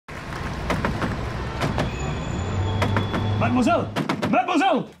Mademoiselle!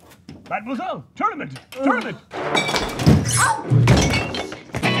 Mademoiselle! Mademoiselle! Tournament! Tournament!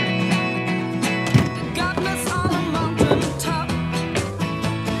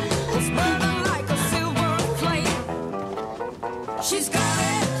 She's got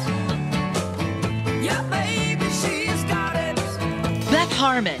it. Yeah, baby, she's got it. Beth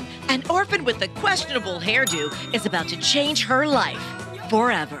Harmon, an orphan with a questionable hairdo, is about to change her life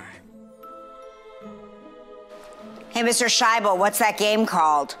forever. Hey, Mr. Scheibel, what's that game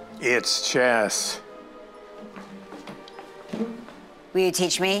called? It's chess. Will you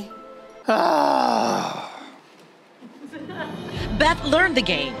teach me? Beth learned the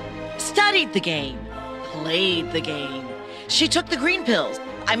game, studied the game, played the game. She took the green pills.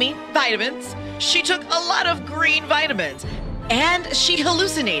 I mean, vitamins. She took a lot of green vitamins. And she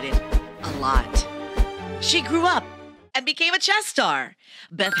hallucinated a lot. She grew up and became a chess star.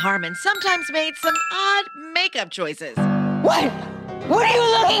 Beth Harmon sometimes made some odd makeup choices. What? What are you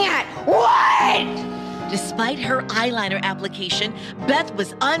looking at? What? Despite her eyeliner application, Beth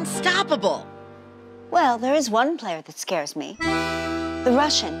was unstoppable. Well, there is one player that scares me. The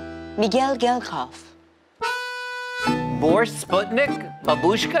Russian, Miguel Gelkov. Boris, Sputnik,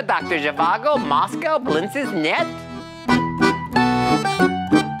 Babushka, Dr. Zhivago, Moscow, Blintz's Net.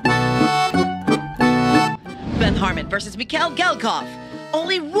 Beth Harmon versus Mikhail Gelkov.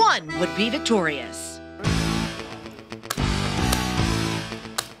 Only one would be victorious.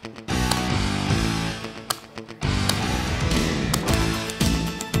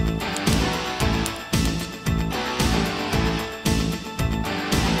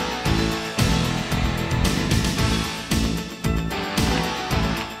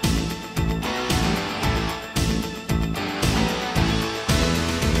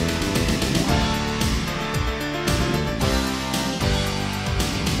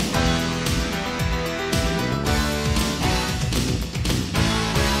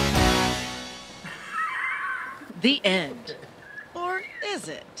 The end. Or is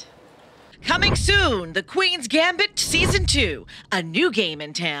it? Coming soon, The Queen's Gambit Season 2, a new game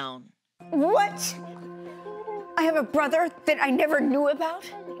in town. What? I have a brother that I never knew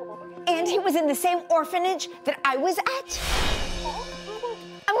about? And he was in the same orphanage that I was at?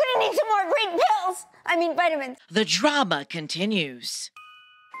 I'm gonna need some more green pills. I mean, vitamins. The drama continues.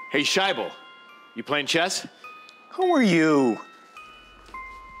 Hey, Scheibel, you playing chess? Who are you?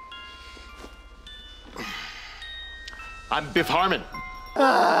 I'm Biff Harmon.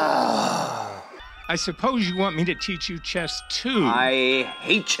 I suppose you want me to teach you chess, too. I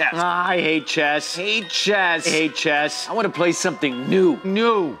hate chess. I hate chess. Hate chess. Hate chess. I want to play something new.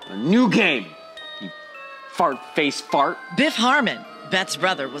 A new game. You fart face fart. Biff Harmon, Beth's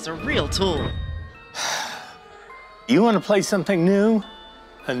brother, was a real tool. You want to play something new?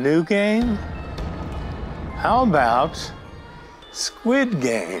 A new game? How about Squid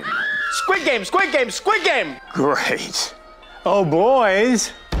Game? Squid Game, Squid Game, Squid Game! Great. Oh,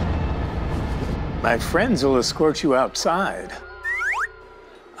 boys. My friends will escort you outside.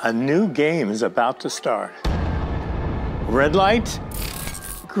 A new game is about to start. Red light,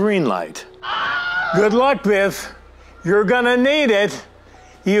 green light. Good luck, Biff. You're gonna need it.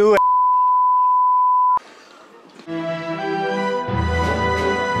 You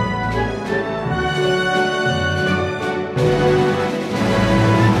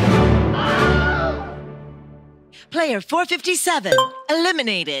Player 457,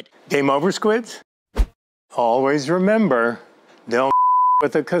 eliminated. Game over, Squids? Always remember, don't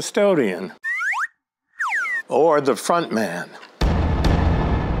with the custodian or the front man.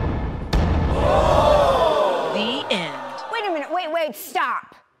 The end. Wait a minute, wait,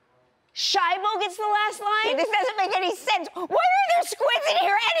 stop. Scheibel gets the last line? This doesn't make any sense. Why are there squids in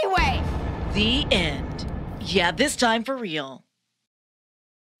here anyway? The end. Yeah, this time for real.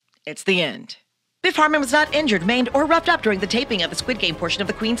 It's the end. Biff Harmon was not injured, maimed, or roughed up during the taping of the Squid Game portion of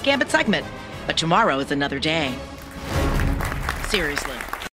the Queen's Gambit segment. But tomorrow is another day. Seriously.